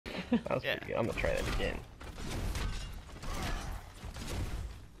That was pretty good. I'm gonna try that again.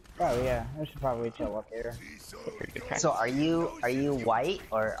 Oh yeah, I should probably chill up here. So are you white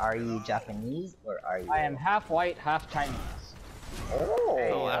or are you Japanese or are you? I am half white, half Chinese. Oh.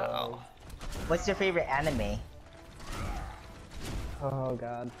 Wow. What's your favorite anime? Oh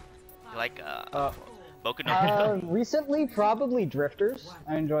god. You like Boku no Pico? Recently, probably Drifters.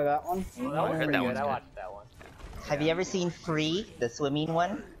 I enjoy that one. I heard that one's I good. watched that one. Have you ever seen Free, the swimming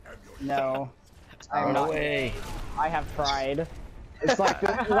one? No. Oh, No way. I have tried. It's like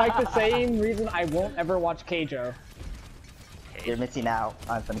the same reason I won't ever watch Keijo. You're missing out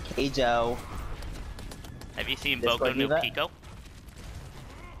on some Keijo. Have you seen Discord Boku no Diva? Pico?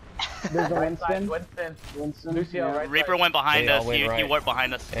 There's a Winston. Winston. Lucio, yeah. right Reaper side. went behind They all us. went He right. went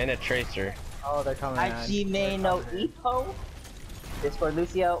behind us. And a tracer. Oh, they're coming in. Hajime no Ippo. Discord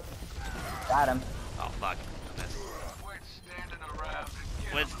Lucio. Got him. Oh fuck.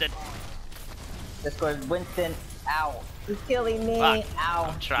 Winston. Discord Winston. Ow. He's killing me. Fuck. Ow.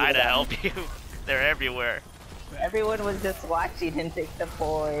 I'm trying to help you. They're everywhere. Everyone was just watching him take the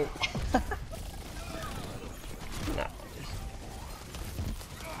point. No.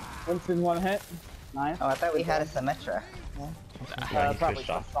 Winston one hit. Nice. Oh, I thought we had a Symmetra. Yeah, he Probably switched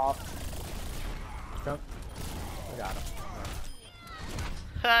off. soft. Jump. We got him.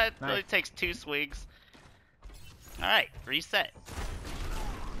 It Nice. only takes 2 swings. Alright, reset.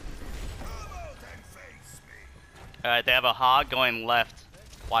 Alright, they have a hog going left.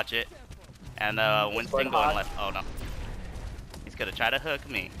 Watch it. And Winston going hog. left. Oh no. He's gonna try to hook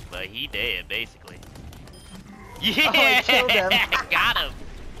me, but he did, basically. Yeah! I killed him. Got him!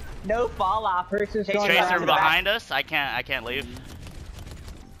 No fall off. Tracer's Tracer going Tracer around the behind us. I can't leave.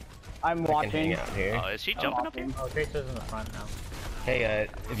 I'm I can watching. hang out here. Oh, is she jumping up here? Oh, Tracer's in the front now. Hey,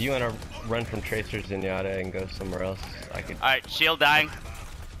 if you wanna run from tracers in Yada and go somewhere else, Alright, shield dying.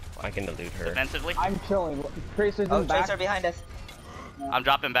 I can elude her. Defensively. I'm chilling. Tracer's Oh, in back. Tracer behind us. I'm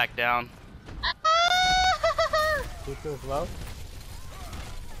dropping back down. Lucio's low.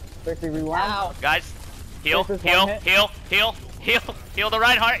 Tracer rewind. Ow. Guys, heal, Tracer's heal, one hit. heal the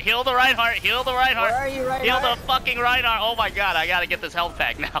right heart, heal the right heart, heal the right heart. Where are you, right Heal heart? the fucking right heart. Oh my god, I gotta get this health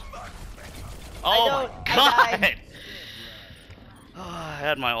pack now. Oh my I god. died. Oh, I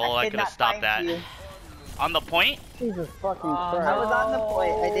had my ult, I did could have not stopped find that. you. On the point? Jesus fucking I Christ. was on the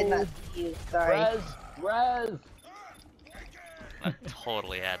point. I did not see you. Sorry. Res! I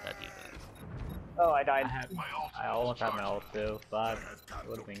totally had that defense. Oh, I died. I almost had my ult too, but it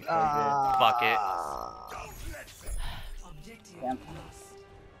would have been so Fuck it. Damn.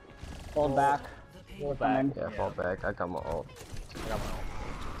 Hold back. good. Back. Yeah, fall back. I got my ult. I got my ult.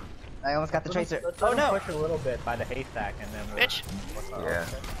 I almost got the tracer. Let's Oh let him no! push a little bit by the haystack and then we'll... Bitch. Yeah.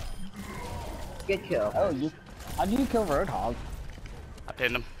 Good kill. Oh, you. How do you kill Roadhog? I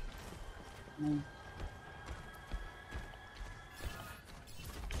pinned him.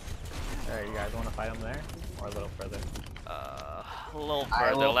 Alright, you guys want to fight him there? Or a little further? A little I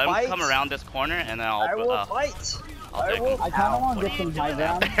further. will Let him fight. come around this corner and then I will I'll fight. take him. I kind of want to What get are you some high doing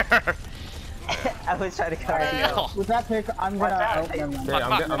out ground. there? I was trying to cover you. Hell. With that pick, I'm gonna. out. Oh, never mind. Hey,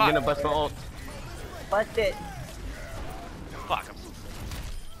 I'm gonna bust my ult. Bust it. Fuck, I'm so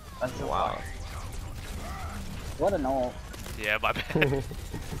Bust it. Wow. What an ult. yeah, my bad.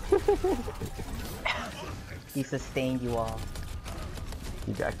 He sustained you all.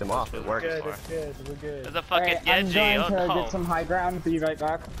 You jacked them off. It worked. Good, it's good, we're good. There's a fucking Alright, I'm Genji. going Oh to no. get some high ground. Be right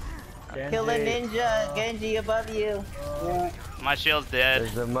back. Kill the ninja. Genji above you. Yeah. My shield's dead.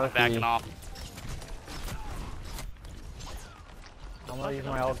 There's a I'm monkey. backing off. I'm gonna use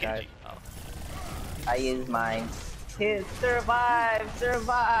my ult, guys. Genji. Oh. I use mine. His survive.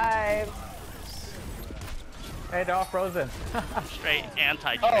 Survive. Hey, they're all frozen. Straight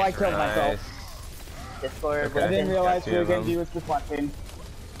anti. Oh, I killed myself. Discord. Okay. I didn't realize Got two of Genji them. was deflecting.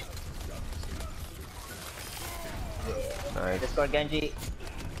 Nice. Discord Genji.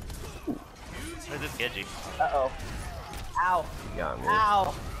 Where's this Genji? Uh-oh. Ow. Got me.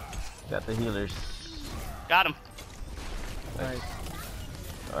 Ow. Got the healers. Got him. Nice.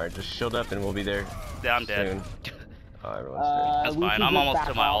 Alright, just shield up and we'll be there Yeah, I'm dead. soon. Oh, everyone's dead. That's we fine. should I'm just almost back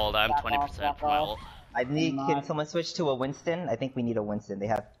to my off, ult. I'm back 20% off, for my back ult. I need. Not- Can someone switch to a Winston? I think we need a Winston. They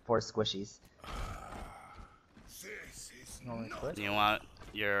have 4 squishies. Only switch? You want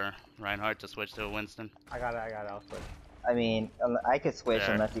your Reinhardt to switch to a Winston? I got it, I'll switch. I mean, I could switch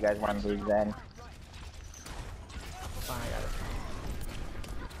Yeah. unless you guys want to lose then. Fine, I got it.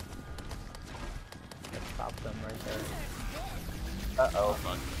 Let's stop them right there. Uh-oh.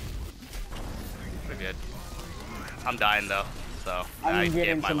 Fuck. We're good. I'm dying though, so I I'm gave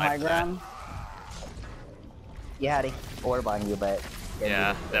getting my some life high to that. ground. You had a orb on you, but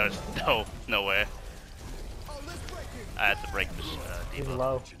Yeah, there was no way. I had to break the He's D.Va.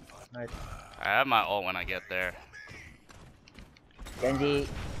 low. Nice. I have my ult when I get there. Genji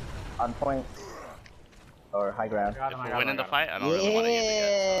on point. Or high ground. Got If him, I we're got him, winning I the got him. fight, I don't really want to use it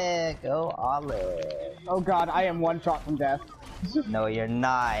yet. Yeah, go Olive. Oh god, I am one shot from death. No, you're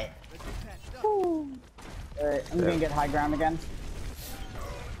not. Alright, I'm gonna get high ground again.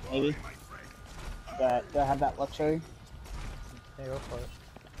 Maybe. Do I have that luxury? Yeah, go for it.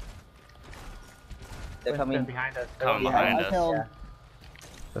 They're Winston coming. behind us. Coming Yeah, behind I us. killed. Yeah.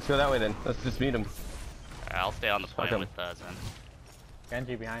 Let's go that way then. Let's just meet him. Alright, I'll stay on the point Okay. with Zen.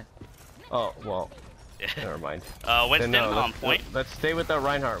 Genji behind. Oh, well, Yeah. never mind. Winston Then, no, on let's- point. Let's stay with the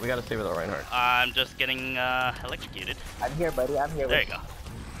Reinhardt. We gotta stay with the Reinhardt. I'm just getting electrocuted. I'm here, buddy. I'm here. There you go.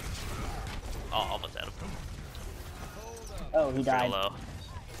 Oh, almost out of Oh, he pretty died. low.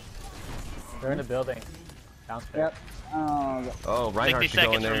 They're in the building. Downstairs. Yep. Oh, Oh, Reinhardt 60 should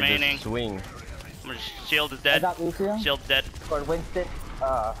go in seconds there and remaining. just swing. Shield is I dead. got Lucio. Shield's dead. For Winston.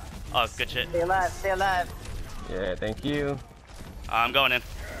 Oh, good shit. Stay alive. Stay alive. Yeah, thank you. I'm going in.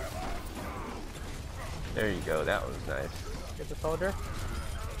 There you go. That was nice. Get the soldier.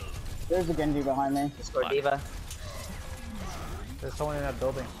 There's a Genji behind me. Discord Fuck. Diva. There's someone in that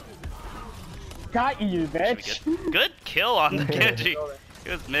building. Got you, Should be bitch. good kill on the Genji. He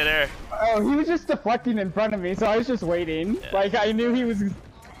was midair. Oh, he was just deflecting in front of me, so I was just waiting. Yeah. Like, I knew he was...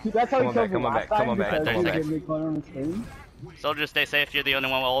 That's how Come he on killed back, me come on last back, come time, on back, because come he on was back. in the corner on the screen. Soldier, stay safe. You're the only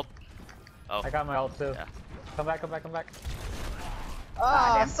one with ult. Oh, I got my ult too. Yeah. Come back, come back, come back.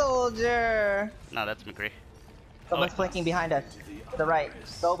 Ah, soldier. no, that's McCree. Someone's flanking behind us. To the right.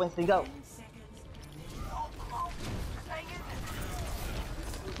 Go, Winston, go.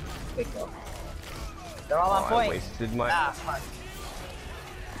 Quick go. They're all on Oh, I point. wasted my. Ah, fuck.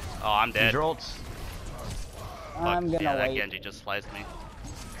 Oh, I'm dead. Use your ults. I'm Fuck, gonna yeah, that wait. Genji just sliced me.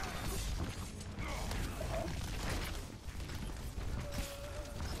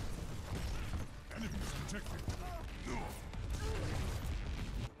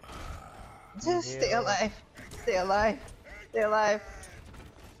 Just stay alive. Stay alive. Stay alive.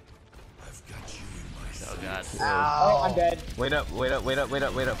 Oh god. Oh, I'm dead. Wait up, wait up, wait up, wait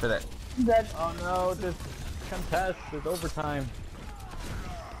up, wait up for that. I'm dead. Oh no, this contest is overtime.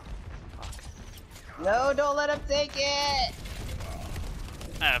 No, don't let him take it.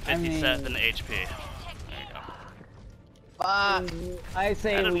 I have 57 mean- HP. There you go. Fuck. I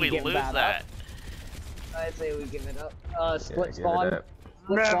say How did we give lose that that? up. I say we give it up. Yeah, Split give it spawn. up.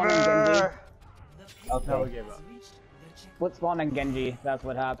 Split spawn and Genji. Never. No, we Okay. gave up. Split spawn and Genji. That's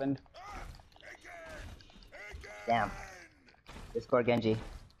what happened. Damn. Discord Genji.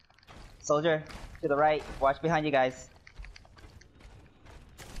 Soldier, to the right. Watch behind you guys.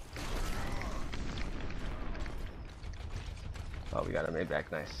 Oh, we got our mid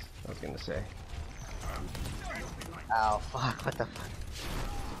back. Nice. I was gonna say. Ow, fuck, what the fuck?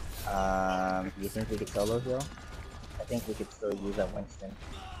 Do you think we could solo heal? I think we could still use that Winston.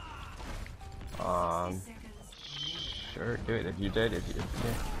 Sure, do it if you did. If you,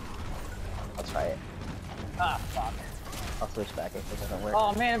 yeah. I'll try it. Ah, fuck. I'll switch back if it doesn't work.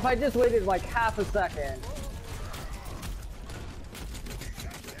 Oh man, if I just waited like half a second.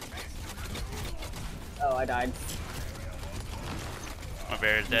 Oh, I died. My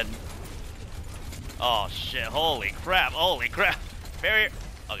barrier's dead. Oh shit, holy crap, holy crap. Barrier.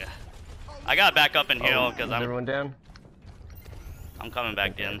 Okay. I gotta back up and heal Oh, because is I'm everyone down? coming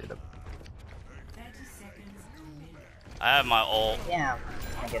back Okay, I in. did it. I have my ult. Damn,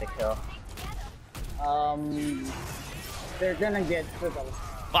 I get a kill. They're gonna get to the...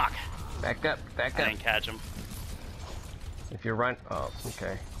 Fuck. Back up, back I up. didn't catch him. If you're run, oh,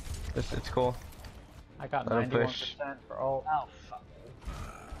 okay. It's cool. I got Let him 91% push. for ult. Oh, fuck.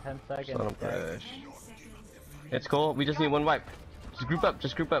 10 seconds. Let 'em guys. push. It's cool. We just need one wipe. Just group up.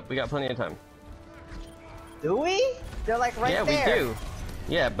 Just group up. We got plenty of time. Do we? They're like right yeah, there. we do.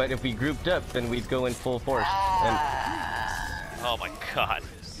 Yeah, but if we grouped up, then we'd go in full force. And Oh my god.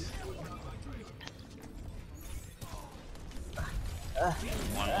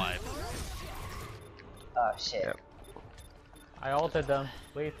 One wipe. Oh shit. Yep. I ulted them.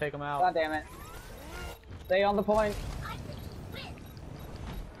 Please take them out. God damn it. Stay on the point.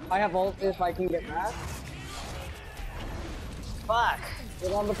 I have ult if I can get back. Fuck.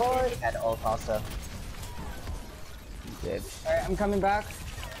 Get on the point. Had ult also. dead. Alright, I'm coming back.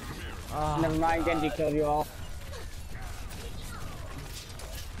 Oh, Never mind, Genji killed you all.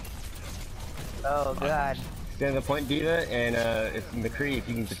 Oh god. Stay on the point, Diva, and if McCree, if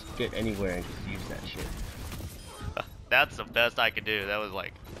you can just get anywhere and just use that shit. That's the best I could do. That was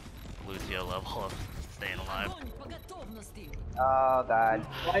like Lucio level of staying alive. Oh god.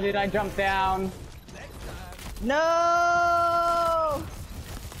 Why did I jump down? No!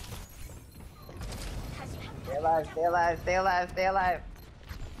 Stay alive, stay alive, stay alive, stay alive.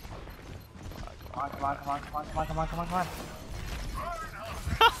 Come on, come on, come on, come on, come on, come on, come on, come on.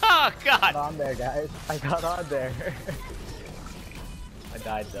 Oh Got god! on there, guys. I got on there. I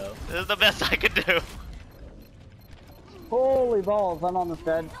died though. This is the best I could do. Holy balls, I'm almost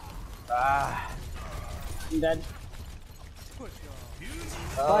dead. Ah. I'm dead.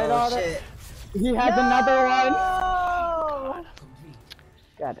 Oh on shit. He has another one!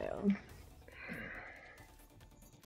 Goddamn.